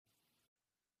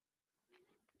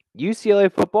UCLA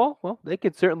football, well, they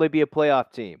could certainly be a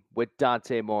playoff team with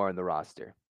Dante Moore on the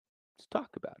roster. Let's talk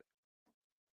about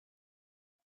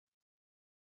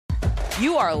it.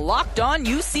 You are Locked On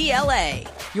UCLA,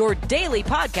 your daily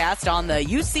podcast on the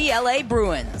UCLA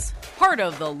Bruins. Part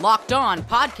of the Locked On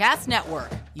Podcast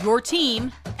Network, your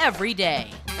team every day.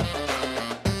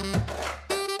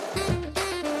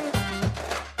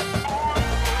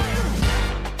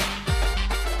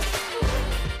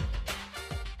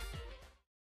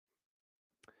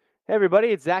 Hey everybody,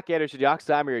 it's Zach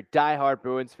Anderson-Yoxta. I'm your diehard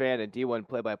Bruins fan and D1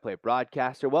 play-by-play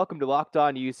broadcaster. Welcome to Locked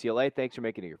On UCLA. Thanks for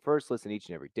making it your first listen each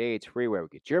and every day. It's free wherever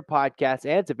you get your podcasts,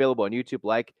 and it's available on YouTube.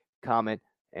 Like, comment,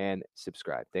 and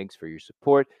subscribe. Thanks for your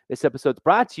support. This episode's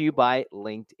brought to you by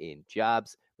LinkedIn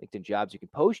Jobs. LinkedIn Jobs, you can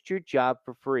post your job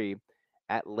for free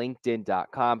at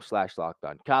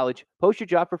linkedin.com/lockedoncollege. Post your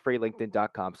job for free,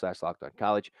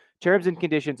 linkedin.com/lockedoncollege. Terms and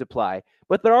conditions apply,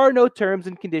 but there are no terms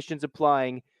and conditions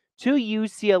applying to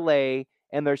UCLA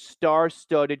and their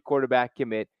star-studded quarterback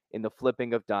commit in the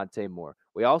flipping of Dante Moore.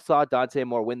 We all saw Dante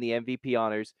Moore win the MVP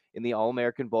honors in the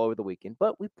All-American Bowl over the weekend,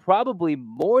 but we probably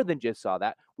more than just saw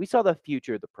that. We saw the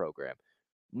future of the program.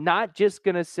 Not just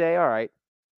going to say, all right,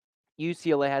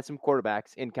 UCLA has some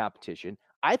quarterbacks in competition.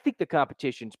 I think the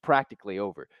competition's practically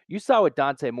over. You saw what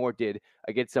Dante Moore did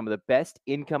against some of the best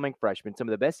incoming freshmen, some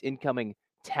of the best incoming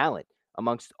talent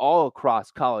amongst all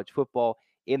across college football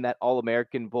in that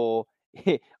All-American Bowl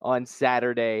on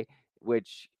Saturday,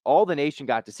 which all the nation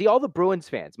got to see, all the Bruins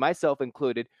fans, myself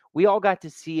included, we all got to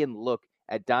see and look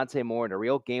at Dante Moore in a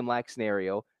real game-like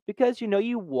scenario because,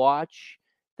 you watch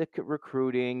the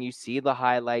recruiting, you see the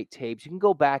highlight tapes, you can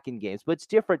go back in games, but it's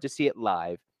different to see it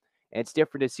live, and it's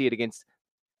different to see it against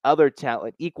other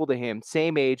talent equal to him,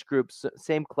 same age groups,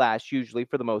 same class usually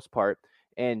for the most part,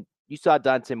 and you saw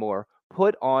Dante Moore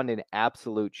put on an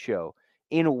absolute show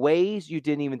in ways you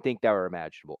didn't even think that were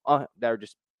imaginable, that were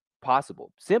just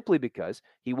possible, simply because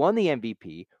he won the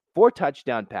MVP, 4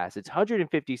 touchdown passes,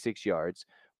 156 yards,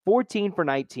 14 for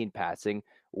 19 passing,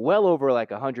 well over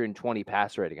like 120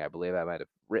 pass rating, I believe. I might have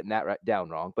written that down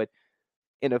wrong, but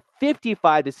in a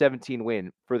 55-17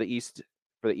 win for the East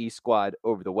squad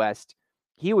over the West,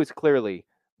 he was clearly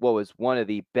what was one of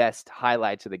the best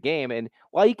highlights of the game. And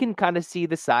while you can kind of see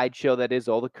the sideshow that is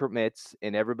all the commits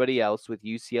and everybody else with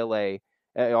UCLA,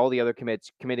 all the other commits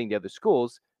committing to other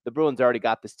schools, the Bruins already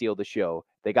got the steal of the show.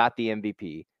 They got the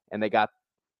MVP, and they got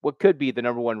what could be the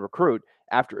number one recruit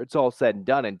after it's all said and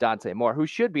done in Dante Moore, who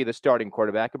should be the starting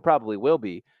quarterback and probably will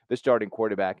be the starting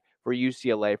quarterback for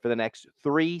UCLA for the next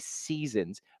 3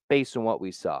 seasons based on what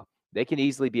we saw. They can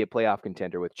easily be a playoff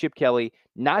contender with Chip Kelly,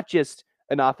 not just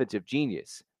an offensive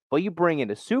genius, but you bring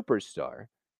in a superstar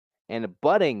and a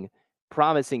budding,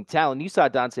 promising talent. You saw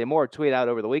Dante Moore tweet out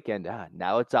over the weekend,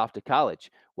 now it's off to college.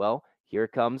 Well, here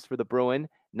it comes for the Bruin.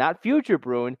 Not future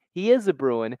Bruin. He is a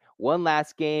Bruin. One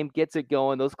last game, gets it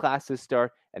going. Those classes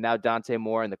start, and now Dante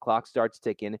Moore, and the clock starts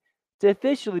ticking to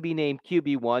officially be named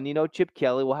QB1. Chip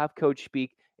Kelly will have coach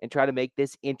speak and try to make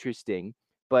this interesting,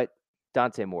 but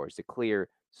Dante Moore is a clear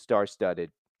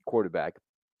star-studded quarterback.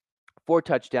 4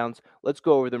 touchdowns. Let's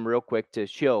go over them real quick to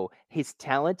show his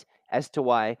talent as to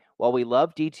why, while we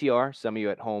love DTR, some of you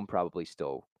at home probably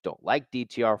still don't like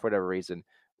DTR for whatever reason.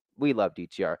 We love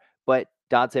DTR, but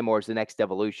Dante Moore is the next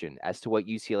evolution as to what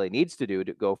UCLA needs to do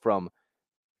to go from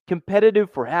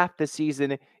competitive for half the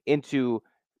season into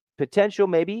potential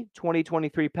maybe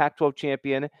 2023 Pac-12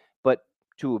 champion, but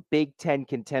to a Big Ten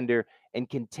contender and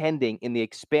contending in the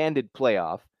expanded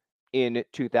playoff in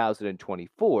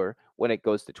 2024 when it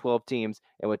goes to 12 teams.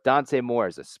 And with Dante Moore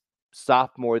as a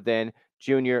sophomore then,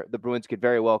 junior, the Bruins could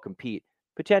very well compete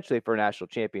potentially for a national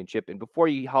championship. And before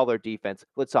you holler defense,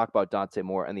 let's talk about Dante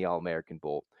Moore and the All-American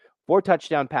Bowl. 4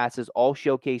 touchdown passes, all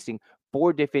showcasing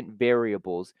 4 different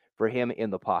variables for him in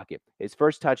the pocket. His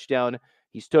first touchdown,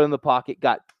 he stood in the pocket,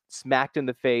 got smacked in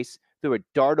the face, threw a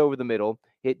dart over the middle,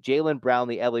 hit Jalen Brown,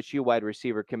 the LSU wide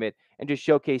receiver commit, and just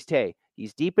showcased, hey,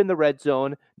 he's deep in the red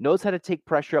zone, knows how to take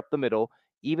pressure up the middle,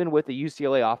 even with the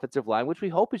UCLA offensive line, which we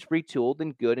hope is retooled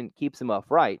and good and keeps him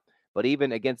upright. But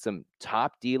even against some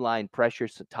top D-line pressure,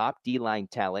 some top D-line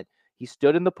talent, he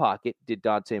stood in the pocket, did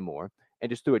Dante Moore, and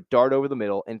just threw a dart over the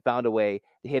middle and found a way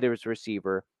to hit his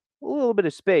receiver a little bit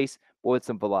of space, but with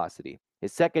some velocity.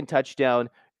 His second touchdown,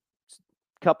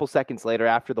 a couple seconds later,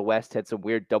 after the West had some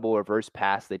weird double reverse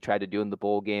pass they tried to do in the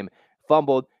bowl game,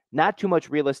 fumbled, not too much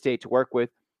real estate to work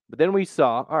with. But then we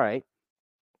saw, all right,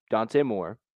 Dante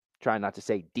Moore, trying not to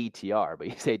say DTR, but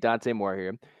you say Dante Moore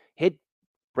here, hit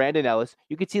Brandon Ellis.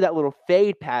 You could see that little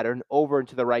fade pattern over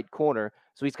into the right corner.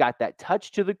 So he's got that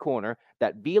touch to the corner,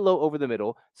 that velo over the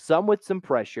middle, some with some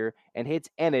pressure, and hits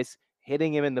Ennis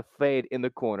hitting him in the fade in the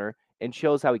corner, and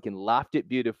shows how he can loft it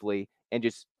beautifully and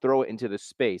just throw it into the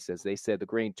space, as they said, the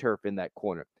green turf in that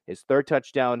corner. His third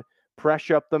touchdown,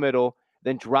 pressure up the middle,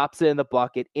 then drops it in the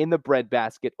bucket, in the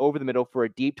breadbasket, over the middle for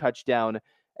a deep touchdown.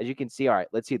 As you can see, all right,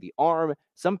 let's see the arm.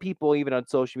 Some people, even on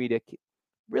social media,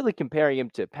 really comparing him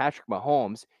to Patrick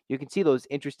Mahomes. You can see those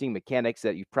interesting mechanics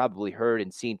that you've probably heard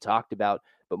and seen talked about,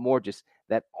 but more just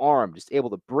that arm, just able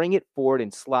to bring it forward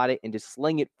and slot it and just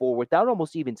sling it forward without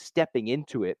almost even stepping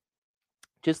into it.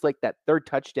 Just like that third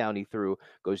touchdown he threw,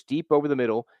 goes deep over the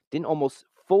middle, didn't almost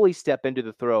fully step into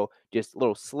the throw, just a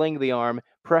little sling of the arm,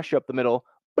 pressure up the middle,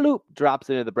 bloop, drops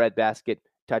it into the breadbasket,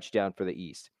 touchdown for the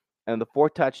East. And the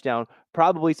fourth touchdown,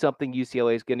 probably something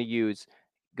UCLA is going to use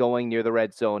going near the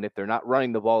red zone if they're not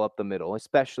running the ball up the middle,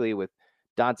 especially with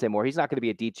Dante Moore. He's not going to be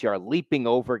a DTR leaping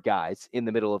over guys in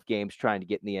the middle of games trying to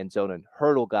get in the end zone and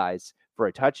hurdle guys for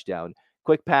a touchdown.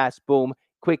 Quick pass, boom,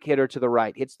 quick hitter to the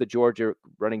right, hits the Georgia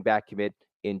running back commit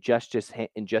in Justice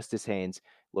Haynes.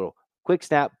 Little quick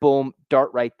snap, boom, dart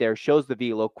right there, shows the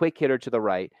velo, quick hitter to the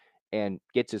right, and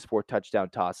gets his fourth touchdown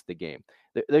toss of the game.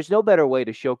 There's no better way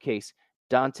to showcase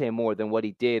Dante Moore than what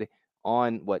he did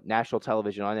on national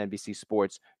television, on NBC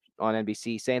Sports, on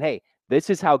NBC, saying, hey, this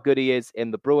is how good he is.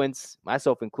 And the Bruins,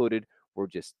 myself included, were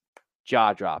just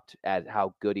jaw dropped at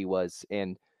how good he was.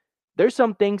 And there's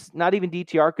some things not even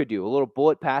DTR could do. A little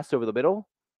bullet pass over the middle,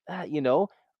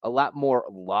 a lot more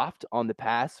loft on the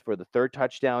pass for the third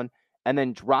touchdown, and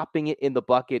then dropping it in the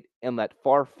bucket and that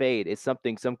far fade is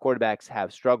something some quarterbacks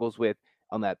have struggles with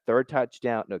on that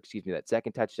that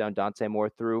second touchdown Dante Moore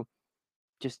threw.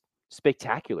 Just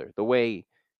spectacular the way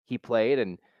he played,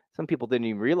 and some people didn't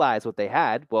even realize what they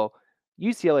had. Well,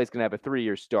 UCLA is going to have a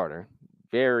 3-year starter.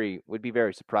 Would be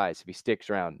very surprised if he sticks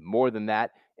around more than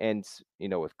that. And,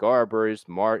 with Garbers,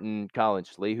 Martin,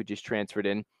 Collins Lee, who just transferred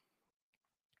in,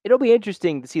 it'll be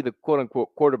interesting to see the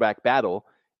quote-unquote quarterback battle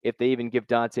if they even give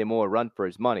Dante Moore a run for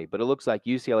his money. But it looks like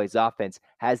UCLA's offense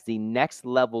has the next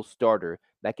level starter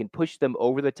that can push them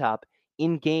over the top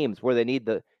in games where they need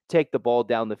to take the ball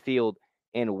down the field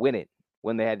and win it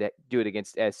when they had to do it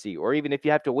against SC. Or even if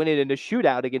you have to win it in a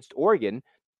shootout against Oregon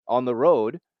on the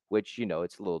road, which,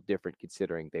 it's a little different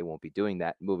considering they won't be doing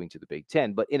that moving to the Big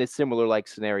Ten. But in a similar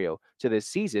scenario to this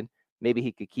season, maybe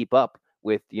he could keep up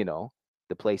with,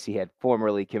 the place he had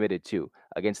formerly committed to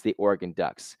against the Oregon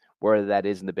Ducks. Whether that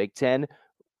is in the Big Ten,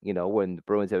 when the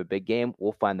Bruins have a big game,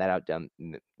 we'll find that out down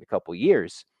in a couple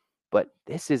years. But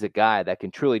this is a guy that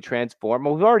can truly transform.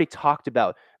 We've already talked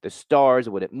about the stars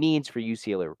and what it means for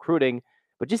UCLA recruiting,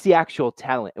 but just the actual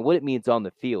talent and what it means on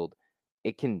the field,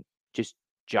 it can just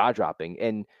jaw-dropping.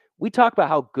 And we talk about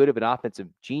how good of an offensive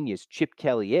genius Chip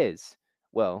Kelly is.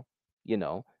 Well,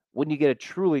 when you get a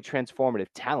truly transformative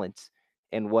talent,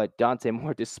 and what Dante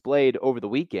Moore displayed over the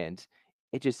weekend,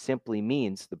 it just simply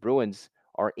means the Bruins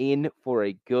are in for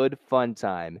a good, fun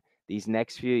time these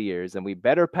next few years, and we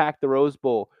better pack the Rose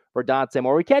Bowl for Dante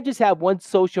Moore. We can't just have one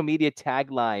social media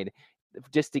tagline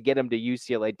just to get him to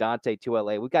UCLA, Dante to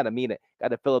LA. We got to mean it. Got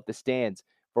to fill up the stands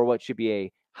for what should be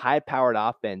a high-powered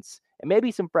offense, and maybe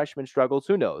some freshman struggles,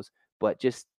 who knows, but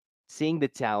just seeing the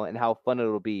talent and how fun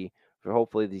it'll be for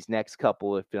hopefully these next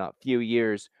couple, if not few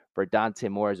years, for Dante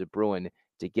Moore as a Bruin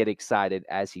to get excited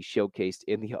as he showcased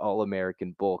in the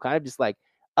All-American Bowl. Kind of just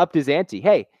upped his ante.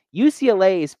 Hey,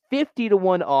 UCLA is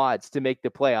 50-1 odds to make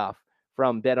the playoff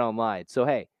from BetOnline. So,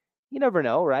 hey, you never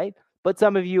know, right? But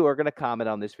some of you are going to comment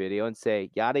on this video and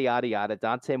say, yada, yada, yada.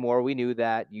 Dante Moore, we knew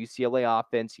that. UCLA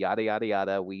offense, yada, yada,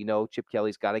 yada. We know Chip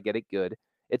Kelly's got to get it good.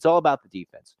 It's all about the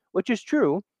defense, which is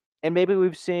true. And maybe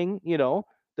we've seen,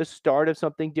 the start of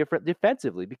something different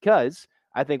defensively, because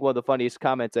I think one of the funniest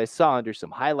comments I saw under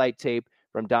some highlight tape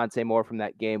from Dante Moore from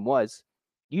that game was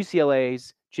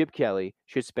UCLA's Chip Kelly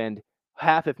should spend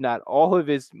half, if not all of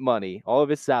his money, all of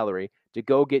his salary to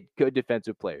go get good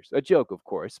defensive players. A joke, of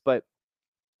course, but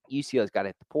UCLA's got to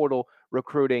hit the portal,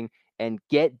 recruiting, and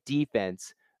get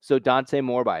defense. So Dante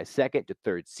Moore, by a second to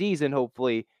third season,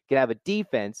 hopefully can have a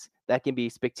defense that can be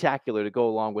spectacular to go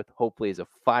along with, hopefully, as a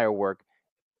firework,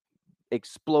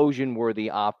 explosion-worthy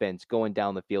offense going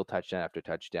down the field touchdown after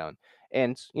touchdown.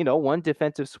 And, one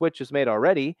defensive switch was made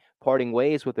already. Parting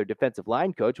ways with their defensive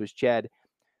line coach was Chad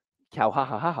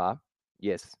Kauhahaha.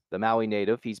 Yes, the Maui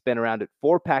native. He's been around at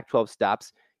 4 Pac-12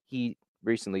 stops. He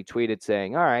recently tweeted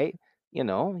saying, all right,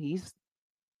 he's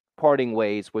parting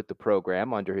ways with the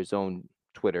program under his own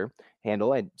Twitter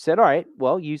handle, and said, all right,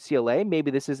 well, UCLA,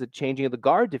 maybe this is a changing of the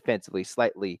guard defensively,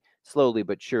 slowly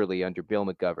but surely under Bill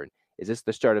McGovern. Is this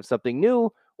the start of something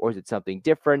new, or is it something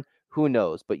different? Who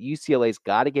knows? But UCLA's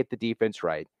got to get the defense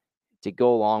right to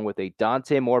go along with a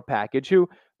Dante Moore package, who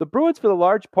the Bruins, for the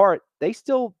large part, they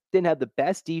still didn't have the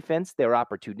best defense. They were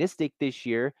opportunistic this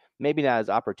year. Maybe not as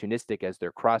opportunistic as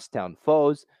their crosstown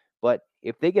foes, but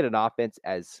if they get an offense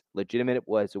as legitimate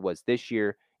as it was this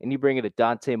year, and you bring in a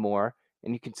Dante Moore,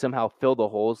 and you can somehow fill the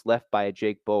holes left by a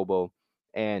Jake Bobo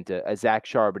and a Zach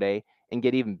Charbonnet, and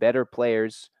get even better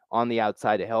players on the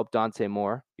outside to help Dante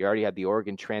Moore. You already have the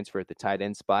Oregon transfer at the tight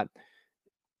end spot.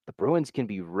 The Bruins can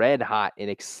be red hot and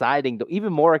exciting,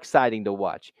 even more exciting to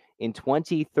watch in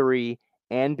 23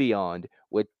 and beyond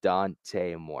with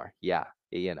Dante Moore. Yeah,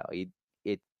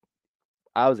 it.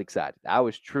 I was excited. I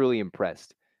was truly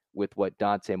impressed with what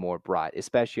Dante Moore brought,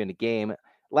 especially in a game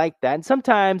like that. And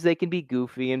sometimes they can be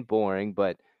goofy and boring,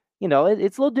 but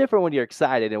it's a little different when you're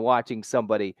excited and watching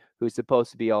somebody who's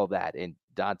supposed to be all that. And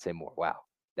Dante Moore, wow,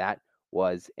 that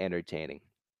was entertaining.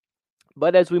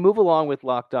 But as we move along with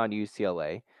Locked On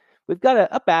UCLA, we've got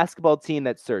a basketball team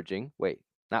that's surging. Wait,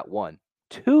 not one,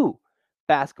 two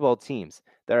basketball teams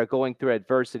that are going through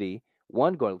adversity.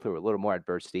 One going through a little more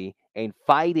adversity and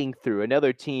fighting through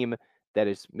another team that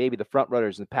is maybe the front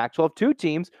runners in the Pac-12. Two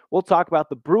teams. We'll talk about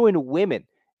the Bruin women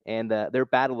and their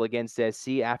battle against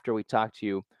SC after we talk to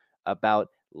you about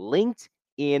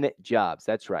LinkedIn jobs.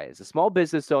 That's right. As a small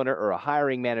business owner or a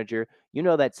hiring manager, you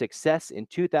know that success in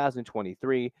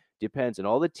 2023 depends on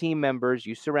all the team members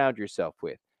you surround yourself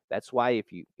with. That's why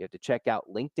if you have to check out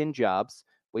LinkedIn Jobs,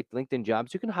 with LinkedIn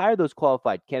Jobs, you can hire those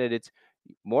qualified candidates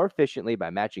more efficiently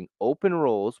by matching open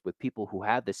roles with people who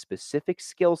have the specific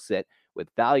skill set with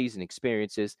values and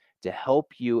experiences to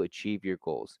help you achieve your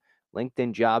goals.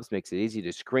 LinkedIn Jobs makes it easy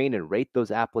to screen and rate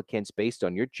those applicants based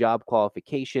on your job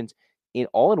qualifications in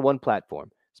one platform.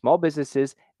 Small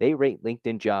businesses, they rate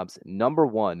LinkedIn Jobs number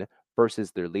one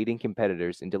versus their leading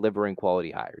competitors in delivering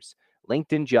quality hires.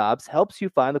 LinkedIn Jobs helps you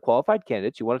find the qualified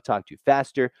candidates you want to talk to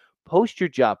faster. Post your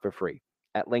job for free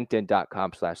at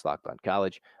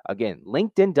linkedin.com/lockedoncollege. Again,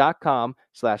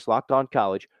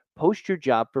 linkedin.com/lockedoncollege. Post your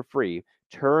job for free.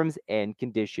 Terms and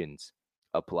conditions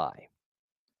apply.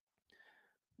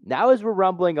 Now, as we're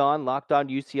rumbling on, Locked On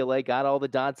UCLA got all the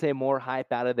Dante Moore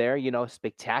hype out of there,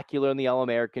 spectacular in the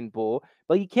All-American Bowl,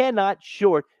 but you cannot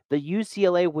short the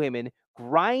UCLA women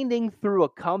grinding through a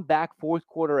comeback fourth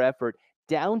quarter effort,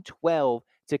 down 12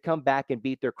 to come back and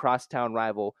beat their crosstown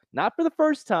rival, not for the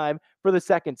first time, for the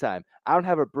second time. I don't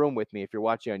have a broom with me if you're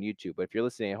watching on YouTube, but if you're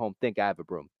listening at home, think I have a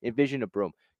broom. Envision a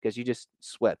broom, because you just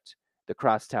swept the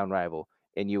crosstown rival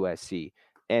in USC.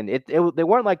 And they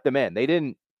weren't like the men. They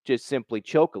didn't just simply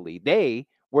choke a lead. They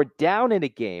were down in a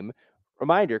game.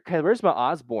 Reminder, Charisma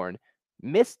Osborne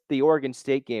missed the Oregon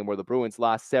State game where the Bruins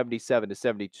lost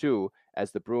 77-72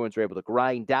 as the Bruins were able to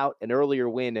grind out an earlier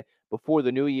win before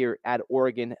the new year at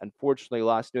Oregon. Unfortunately,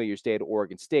 lost New Year's Day to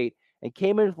Oregon State and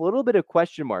came in with a little bit of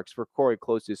question marks for Corey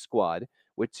Close's squad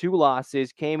with two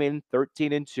losses, came in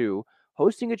 13-2,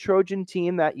 hosting a Trojan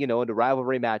team that, in a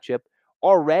rivalry matchup,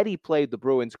 already played the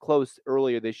Bruins close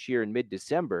earlier this year in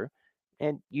mid-December.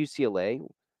 And UCLA,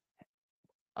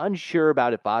 unsure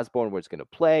about if Osborne was going to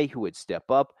play, who would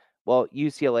step up. Well,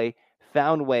 UCLA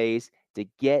found ways to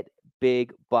get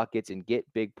big buckets and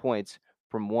get big points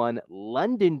from one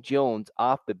London Jones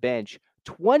off the bench.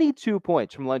 22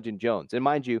 points from London Jones. And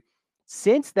mind you,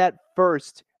 since that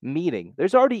first meeting,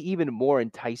 there's already even more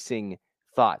enticing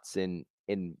thoughts and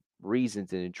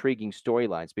reasons and intriguing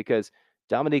storylines because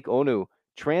Dominique Onu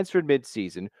transferred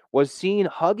midseason, was seen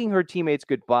hugging her teammates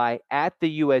goodbye at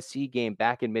the USC game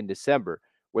back in mid-December,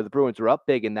 where the Bruins were up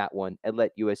big in that one and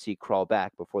let USC crawl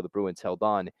back before the Bruins held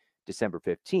on December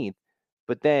 15th.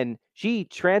 But then she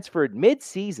transferred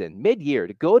mid-year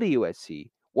to go to USC,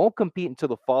 won't compete until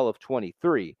the fall of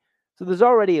 23. So there's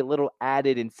already a little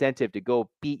added incentive to go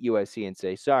beat USC and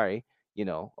say, sorry,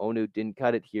 Onu didn't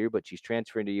cut it here, but she's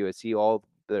transferring to USC. All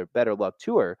the better luck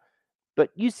to her.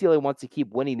 But UCLA wants to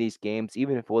keep winning these games,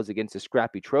 even if it was against a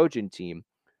scrappy Trojan team,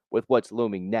 with what's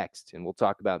looming next. And we'll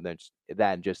talk about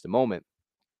that in just a moment.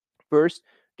 First,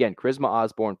 again, Charisma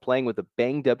Osborne playing with a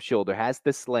banged-up shoulder, has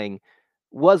the sling,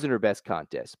 wasn't her best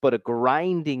contest, but a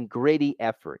grinding, gritty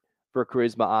effort for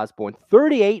Charisma Osborne.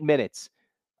 38 minutes.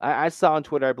 I saw on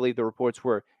Twitter, I believe the reports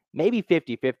were maybe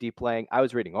 50-50 playing. I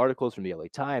was reading articles from the LA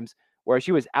Times where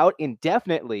she was out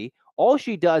indefinitely. All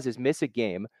she does is miss a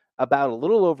game about a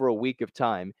little over a week of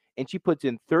time, and she puts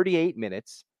in 38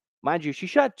 minutes. Mind you, she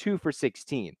shot 2 for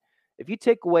 16. If you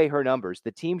take away her numbers,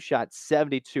 the team shot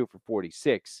 72 for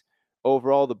 46.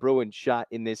 Overall, the Bruins shot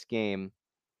in this game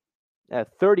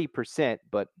 30%,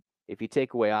 but if you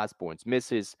take away Osborne's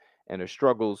misses and her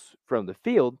struggles from the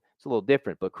field, it's a little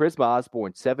different. But Charisma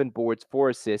Osborne, 7 boards, 4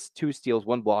 assists, 2 steals,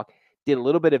 1 block, did a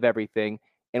little bit of everything.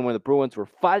 And when the Bruins were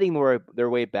fighting their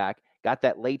way back, got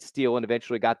that late steal and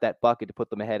eventually got that bucket to put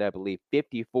them ahead, I believe,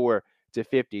 54 to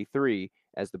 53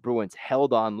 as the Bruins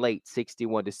held on late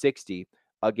 61-60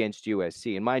 against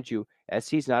USC. And mind you,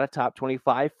 SC's not a top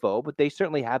 25 foe, but they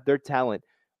certainly have their talent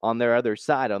on their other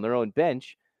side, on their own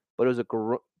bench. But it was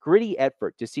a gritty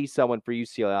effort to see someone for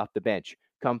UCLA off the bench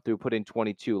come through, put in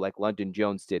 22 like London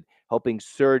Jones did, helping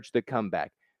surge the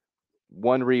comeback.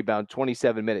 1 rebound,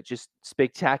 27 minutes, just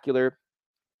spectacular.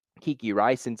 Kiki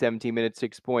Rice in 17 minutes,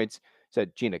 6 points.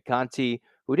 Said Gina Conti,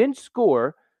 who didn't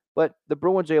score, but the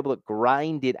Bruins were able to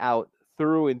grind it out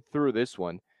through and through this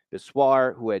one.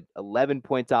 Biswar, who had 11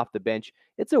 points off the bench.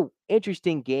 It's an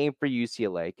interesting game for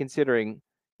UCLA, considering,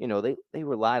 they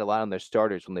relied a lot on their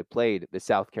starters when they played the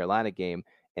South Carolina game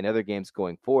and other games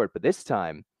going forward. But this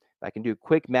time, if I can do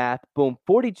quick math, boom,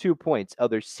 42 points of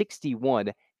their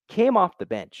 61 came off the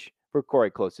bench for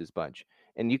Corey Close's bunch.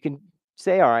 And you can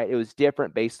say, all right, it was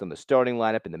different based on the starting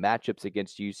lineup and the matchups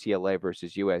against UCLA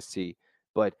versus USC.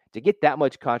 But to get that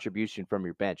much contribution from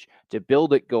your bench, to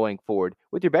build it going forward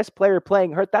with your best player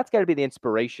playing hurt, that's got to be the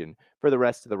inspiration for the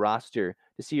rest of the roster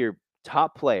to see your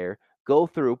top player go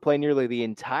through, play nearly the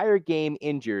entire game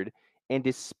injured, and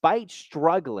despite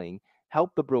struggling,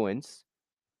 help the Bruins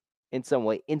in some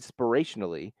way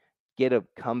inspirationally get a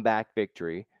comeback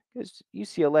victory. Because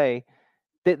UCLA,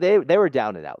 they were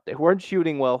down and out. They weren't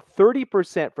shooting well.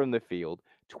 30% from the field,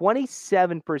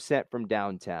 27% from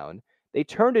downtown. They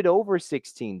turned it over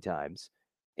 16 times.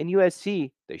 In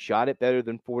USC, they shot it better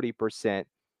than 40%.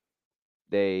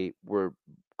 They were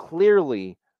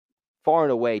clearly far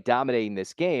and away dominating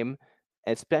this game,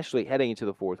 especially heading into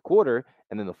the fourth quarter.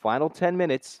 And then the final 10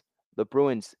 minutes, the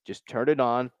Bruins just turned it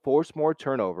on, forced more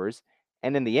turnovers.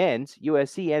 And in the end,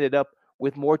 USC ended up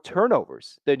with more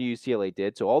turnovers than UCLA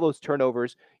did. So all those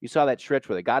turnovers, you saw that stretch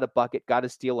where they got a bucket, got a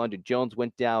steal under Jones,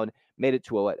 went down, made it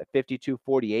to a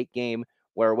 52-48 game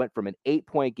where it went from an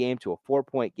 8-point game to a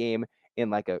 4-point game in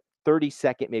like a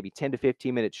 30-second, maybe 10 to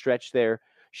 15-minute stretch there,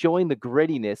 showing the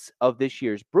grittiness of this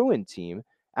year's Bruin team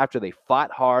after they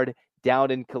fought hard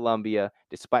down in Columbia,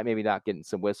 despite maybe not getting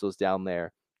some whistles down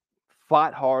there.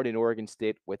 Fought hard in Oregon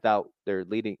State without their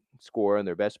leading scorer and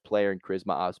their best player in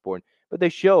Charisma Osborne. But they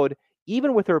showed,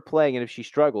 even with her playing, and if she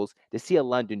struggles, to see a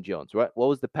London Jones, right? What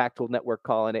was the Pac-12 Network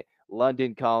calling it?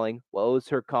 London calling. What was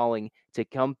her calling to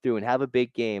come through and have a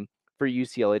big game for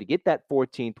UCLA to get that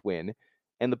 14th win?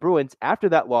 And the Bruins, after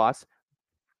that loss,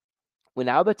 went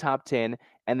out of the top 10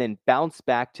 and then bounced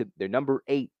back to their number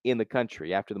 8 in the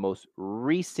country after the most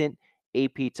recent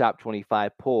AP Top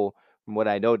 25 poll, from what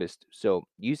I noticed. So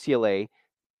UCLA,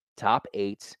 top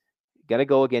 8, going to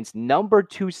go against number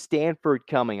 2 Stanford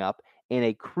coming up in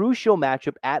a crucial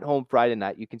matchup at home Friday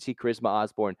night. You can see Charisma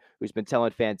Osborne, who's been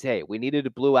telling fans, hey, we needed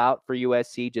a blue out for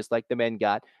USC, just like the men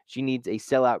got. She needs a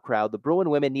sellout crowd. The Bruin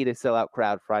women need a sellout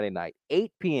crowd Friday night,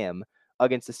 8 p.m.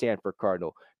 against the Stanford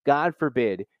Cardinal. God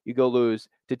forbid you go lose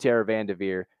to Tara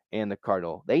Vanderveer and the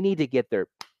Cardinal. They need to get their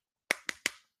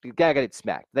you got to get it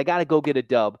smacked. They got to go get a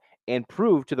dub and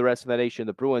prove to the rest of the nation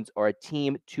the Bruins are a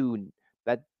team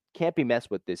that can't be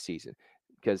messed with this season.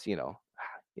 Because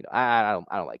I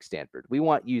don't like Stanford. We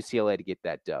want UCLA to get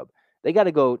that dub. They got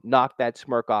to go knock that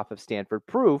smirk off of Stanford.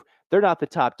 Prove they're not the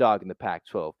top dog in the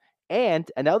Pac-12.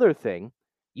 And another thing,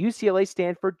 UCLA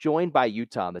Stanford joined by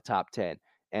Utah in the top 10.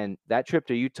 And that trip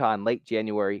to Utah in late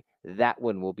January, that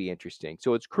one will be interesting.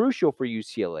 So it's crucial for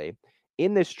UCLA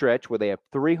in this stretch where they have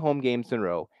 3 home games in a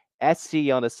row,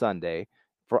 SC on a Sunday,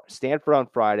 Stanford on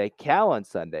Friday, Cal on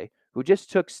Sunday, who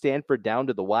just took Stanford down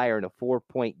to the wire in a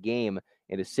 4-point game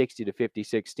in a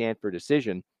 60-56 Stanford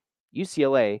decision.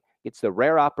 UCLA gets the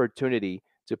rare opportunity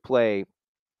to play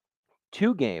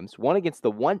 2 games, one against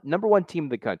the number 1 team in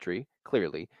the country,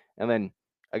 clearly, and then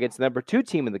against the number 2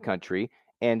 team in the country.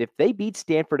 And if they beat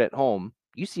Stanford at home,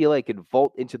 UCLA could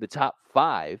vault into the top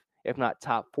 5, if not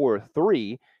top 4 or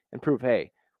 3, and prove,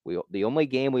 hey, the only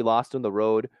game we lost on the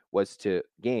road was to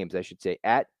games, I should say,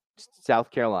 at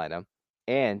South Carolina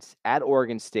and at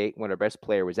Oregon State when our best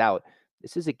player was out.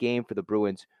 This is a game for the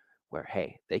Bruins where,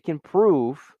 hey, they can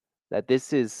prove that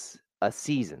this is a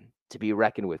season to be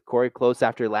reckoned with. Corey Close,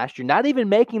 after last year, not even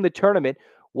making the tournament.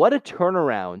 What a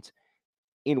turnaround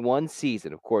in one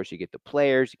season. Of course, you get the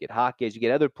players, you get Hawkins, you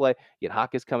get other play. You get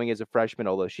Hawkins coming as a freshman,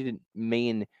 although she didn't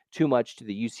mean too much to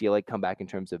the UCLA comeback in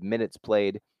terms of minutes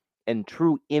played and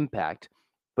true impact,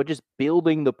 but just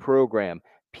building the program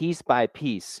piece by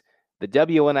piece. The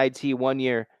WNIT 1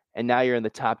 year, and now you're in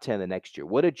the top 10 the next year.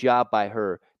 What a job by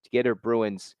her to get her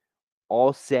Bruins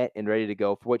all set and ready to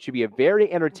go for what should be a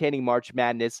very entertaining March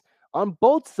Madness on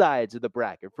both sides of the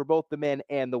bracket for both the men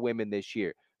and the women this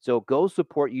year. So go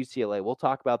support UCLA. We'll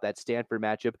talk about that Stanford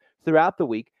matchup throughout the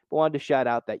week. But wanted to shout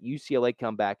out that UCLA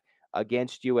comeback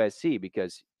against USC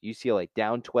because UCLA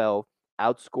down 12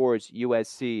 outscores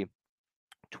USC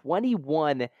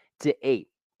 21-8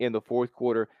 in the fourth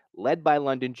quarter, led by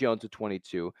London Jones with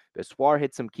 22. Bessoir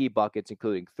hit some key buckets,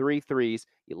 including 3 threes,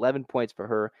 11 points for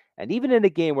her. And even in a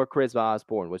game where Charisma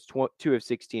Osborne was 2 of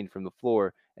 16 from the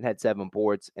floor and had 7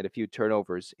 boards and a few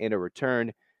turnovers in a return,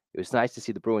 it was nice to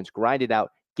see the Bruins grind it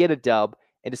out, get a dub.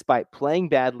 And despite playing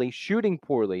badly, shooting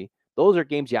poorly, those are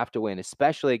games you have to win,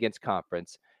 especially against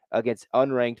conference, against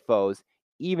unranked foes,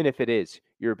 even if it is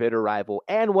your bitter rival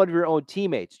and one of your own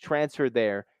teammates transferred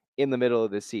there in the middle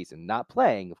of the season. Not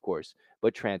playing, of course,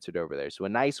 but transferred over there. So a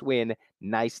nice win,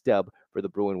 nice dub for the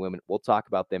Bruin women. We'll talk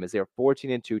about them as they're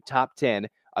 14-2, top 10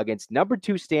 against number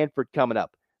 2 Stanford coming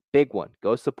up. Big one.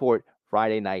 Go support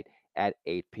Friday night at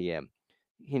 8 p.m.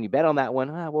 Can you bet on that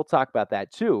one? We'll talk about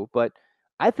that too. But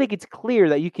I think it's clear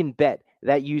that you can bet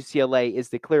that UCLA is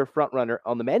the clear frontrunner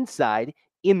on the men's side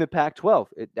in the Pac-12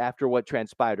 after what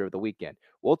transpired over the weekend.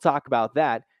 We'll talk about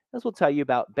that, as we'll tell you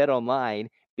about BetOnline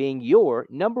being your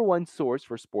number one source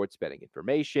for sports betting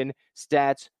information,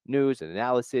 stats, news, and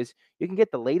analysis. You can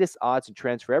get the latest odds and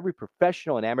trends for every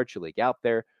professional and amateur league out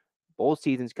there. Bowl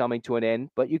season's coming to an end,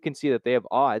 but you can see that they have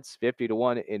odds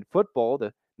 50-1 in football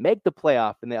to make the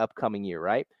playoff in the upcoming year,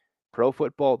 right? Pro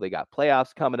football, they got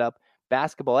playoffs coming up.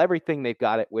 Basketball, everything, they've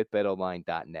got it with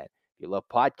betonline.net. If you love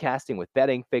podcasting with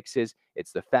betting fixes,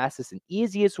 it's the fastest and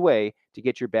easiest way to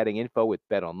get your betting info with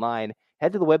BetOnline.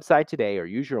 Head to the website today or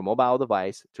use your mobile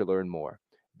device to learn more.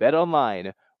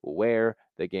 BetOnline, where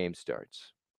the game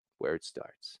starts, where it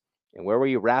starts. And where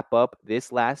we wrap up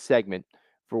this last segment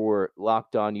for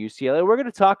Locked On UCLA, we're going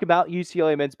to talk about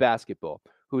UCLA men's basketball,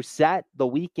 who sat the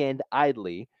weekend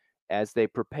idly as they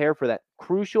prepare for that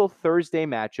crucial Thursday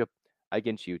matchup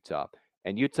against Utah.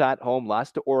 And Utah at home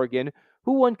lost to Oregon,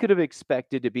 who one could have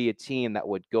expected to be a team that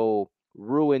would go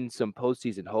ruin some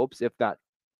postseason hopes, if not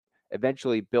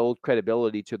eventually build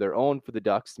credibility to their own for the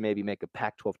Ducks to maybe make a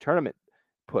Pac-12 tournament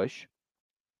push.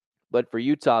 But for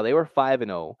Utah, they were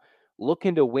 5-0,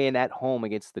 looking to win at home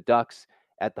against the Ducks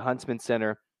at the Huntsman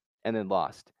Center, and then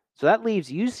lost. So that leaves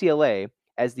UCLA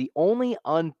as the only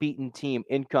unbeaten team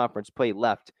in conference play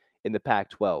left in the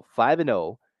Pac-12,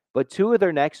 5-0, but 2 of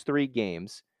their next 3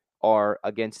 games are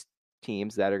against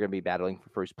teams that are going to be battling for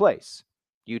first place.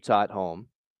 Utah at home,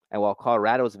 and while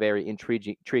Colorado is a very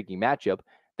intriguing matchup,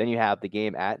 then you have the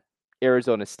game at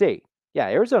Arizona State. Yeah,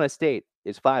 Arizona State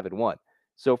is 5-1.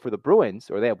 So for the Bruins,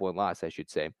 or they have 1 loss, I should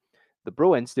say, the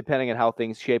Bruins, depending on how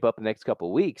things shape up the next couple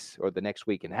of weeks or the next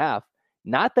week and a half,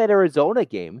 not that Arizona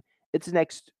game, it's the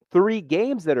next 3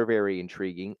 games that are very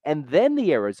intriguing, and then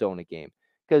the Arizona game,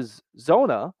 because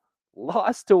Zona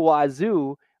lost to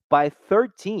Wazoo by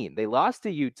 13. They lost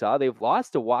to Utah. They've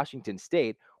lost to Washington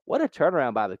State. What a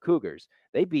turnaround by the Cougars.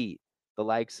 They beat the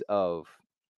likes of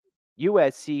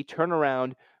USC, turn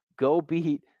around, go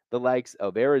beat the likes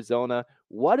of Arizona.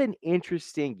 What an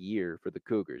interesting year for the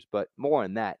Cougars, but more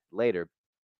on that later.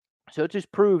 So it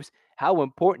just proves how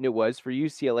important it was for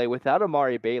UCLA without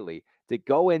Amari Bailey to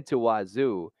go into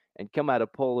Wazoo and come out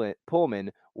of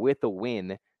Pullman with a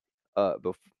win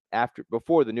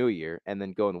before the new year, and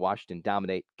then go in Washington,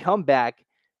 dominate, come back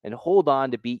and hold on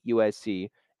to beat USC.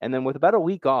 And then with about a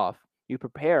week off, you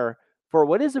prepare for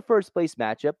what is a first place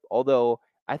matchup, although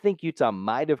I think Utah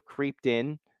might have creeped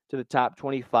in to the top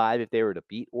 25 if they were to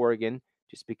beat Oregon,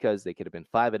 just because they could have been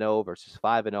 5-0 versus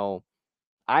 5-0.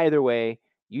 Either way,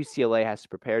 UCLA has to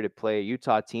prepare to play a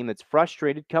Utah team that's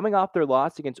frustrated coming off their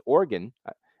loss against Oregon.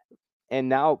 And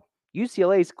now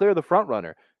UCLA is clear the front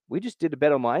runner. We just did a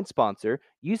BetOnline sponsor.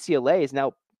 UCLA is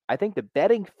now, I think, the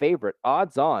betting favorite,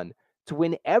 odds on, to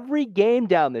win every game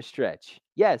down the stretch.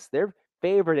 Yes, they're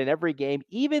favored in every game,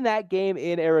 even that game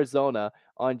in Arizona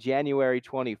on January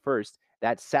 21st,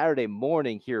 that Saturday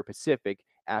morning here Pacific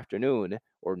afternoon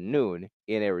or noon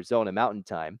in Arizona Mountain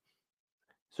Time.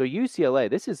 So UCLA,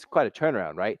 this is quite a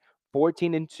turnaround, right?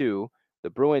 14-2, the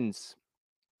Bruins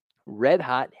red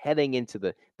hot heading into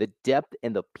the depth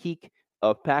and the peak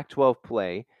of Pac-12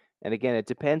 play. And again, it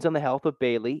depends on the health of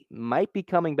Bailey. Might be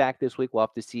coming back this week. We'll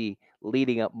have to see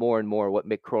leading up more and more what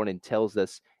Mick Cronin tells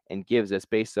us and gives us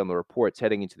based on the reports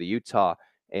heading into the Utah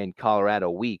and Colorado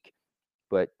week.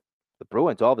 But the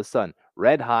Bruins, all of a sudden,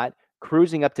 red hot,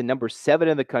 cruising up to number 7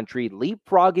 in the country,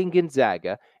 leapfrogging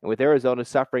Gonzaga. And with Arizona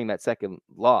suffering that second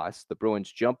loss, the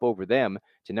Bruins jump over them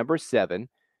to number 7.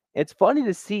 It's funny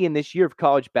to see in this year of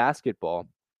college basketball,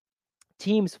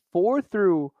 teams 4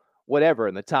 through whatever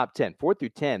in the top 10, 4 through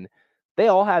 10, they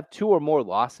all have 2 or more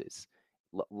losses.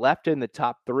 Left in the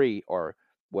top 3 are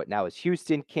what now is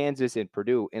Houston, Kansas, and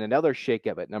Purdue in another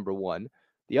shakeup at number 1.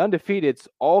 The undefeated's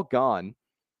all gone.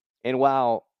 And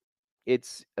while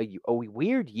it's a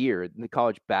weird year in the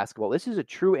college basketball. This is a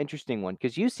true interesting one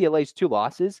because UCLA's 2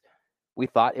 losses. We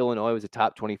thought Illinois was a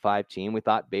top 25 team. We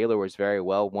thought Baylor was very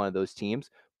well one of those teams.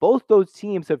 Both those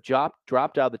teams have dropped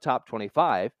out of the top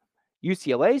 25.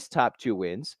 UCLA's top 2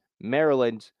 wins,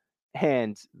 Maryland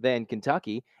and then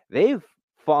Kentucky, they've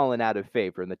fallen out of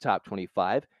favor in the top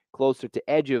 25, closer to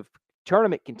edge of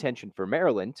tournament contention for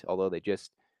Maryland, although they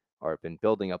just are been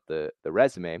building up the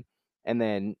resume. And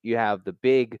then you have the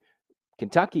big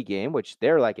Kentucky game, which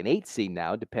they're like an 8 seed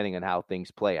now, depending on how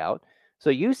things play out. So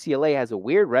UCLA has a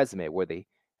weird resume where they,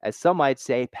 as some might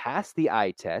say, pass the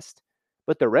eye test,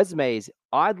 but the resume is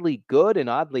oddly good and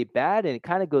oddly bad, and it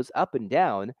kind of goes up and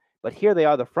down. But here they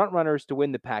are, the front runners to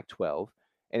win the Pac-12,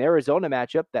 an Arizona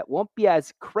matchup that won't be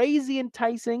as crazy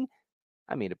enticing.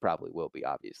 I mean, it probably will be,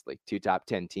 obviously. 2 top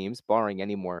 10 teams, barring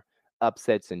any more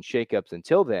upsets and shakeups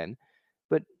until then.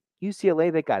 But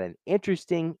UCLA, they got an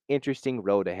interesting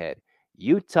road ahead.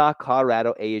 Utah,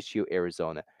 Colorado, ASU,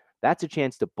 Arizona. That's a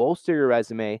chance to bolster your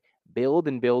resume, build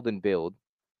and build and build,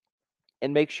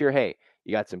 and make sure, hey,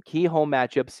 you got some key home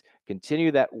matchups,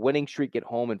 continue that winning streak at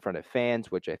home in front of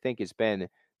fans, which I think has been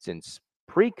since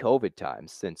pre-COVID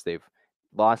times, since they've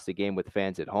lost a game with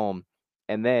fans at home.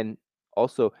 And then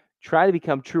also try to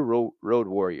become true road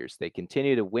warriors. They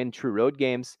continue to win true road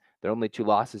games. Their only 2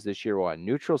 losses this year were on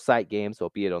neutral site games,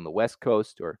 albeit on the West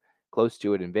Coast or close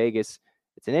to it in Vegas.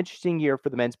 It's an interesting year for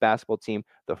the men's basketball team.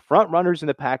 The front runners in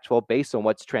the Pac-12 based on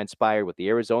what's transpired with the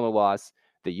Arizona loss,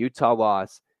 the Utah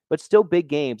loss, but still big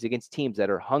games against teams that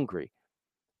are hungry.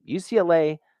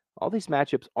 UCLA, all these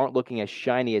matchups aren't looking as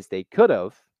shiny as they could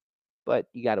have, but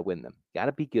you got to win them. Got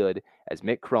to be good, as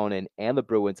Mick Cronin and the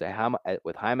Bruins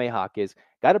with Jaime Jaquez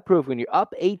got to prove when you're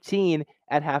up 18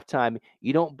 at halftime,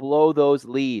 you don't blow those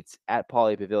leads at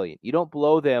Pauley Pavilion. You don't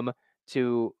blow them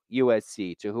to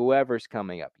USC, to whoever's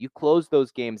coming up. You close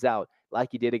those games out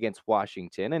like you did against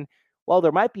Washington. And while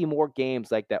there might be more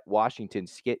games like that Washington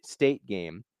State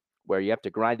game where you have to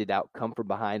grind it out, come from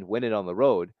behind, win it on the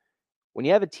road, when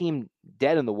you have a team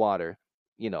dead in the water,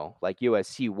 like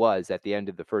USC was at the end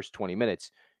of the first 20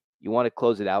 minutes, you want to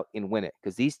close it out and win it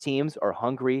because these teams are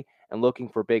hungry and looking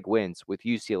for big wins, with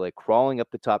UCLA crawling up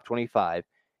the top 25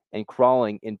 and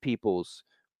crawling in people's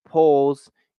polls,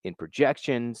 in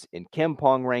projections, in Ken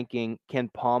Palm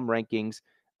rankings,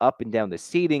 up and down the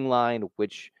seeding line,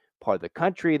 which part of the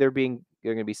country they're going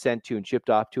to be sent to and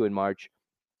shipped off to in March.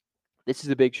 This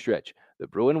is a big stretch. The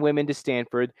Bruin women to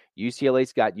Stanford.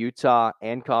 UCLA's got Utah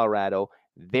and Colorado.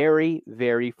 Very,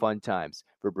 very fun times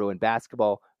for Bruin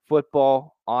basketball,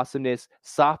 football, awesomeness.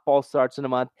 Softball starts in a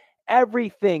month.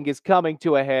 Everything is coming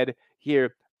to a head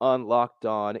here on Locked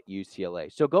On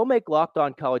UCLA. So go make Locked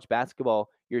On College Basketball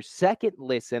your second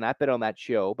listen. I've been on that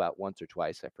show about once or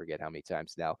twice. I forget how many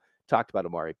times now. Talked about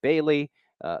Amari Bailey.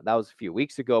 That was a few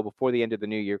weeks ago before the end of the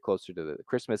new year, closer to the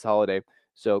Christmas holiday.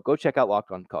 So go check out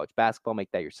Locked On College Basketball.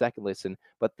 Make that your second listen.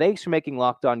 But thanks for making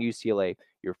Locked On UCLA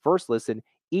your first listen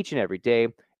each and every day.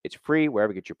 It's free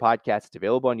wherever you get your podcasts. It's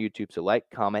available on YouTube. So like,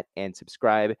 comment, and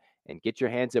subscribe. And get your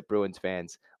hands up, Bruins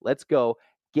fans. Let's go.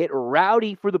 Get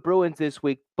rowdy for the Bruins this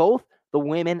week, both the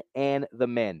women and the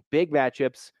men. Big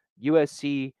matchups.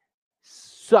 USC,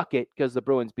 suck it because the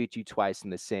Bruins beat you twice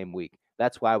in the same week.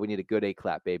 That's why we need a good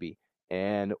A-clap, baby.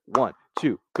 And 1,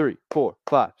 2, 3, 4,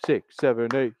 5, 6,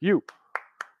 7, 8.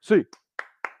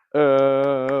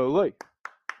 UCLA.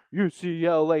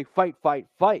 UCLA. Fight, fight,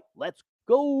 fight. Let's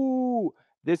go.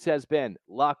 This has been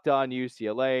Locked On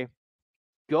UCLA.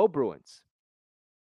 Go Bruins.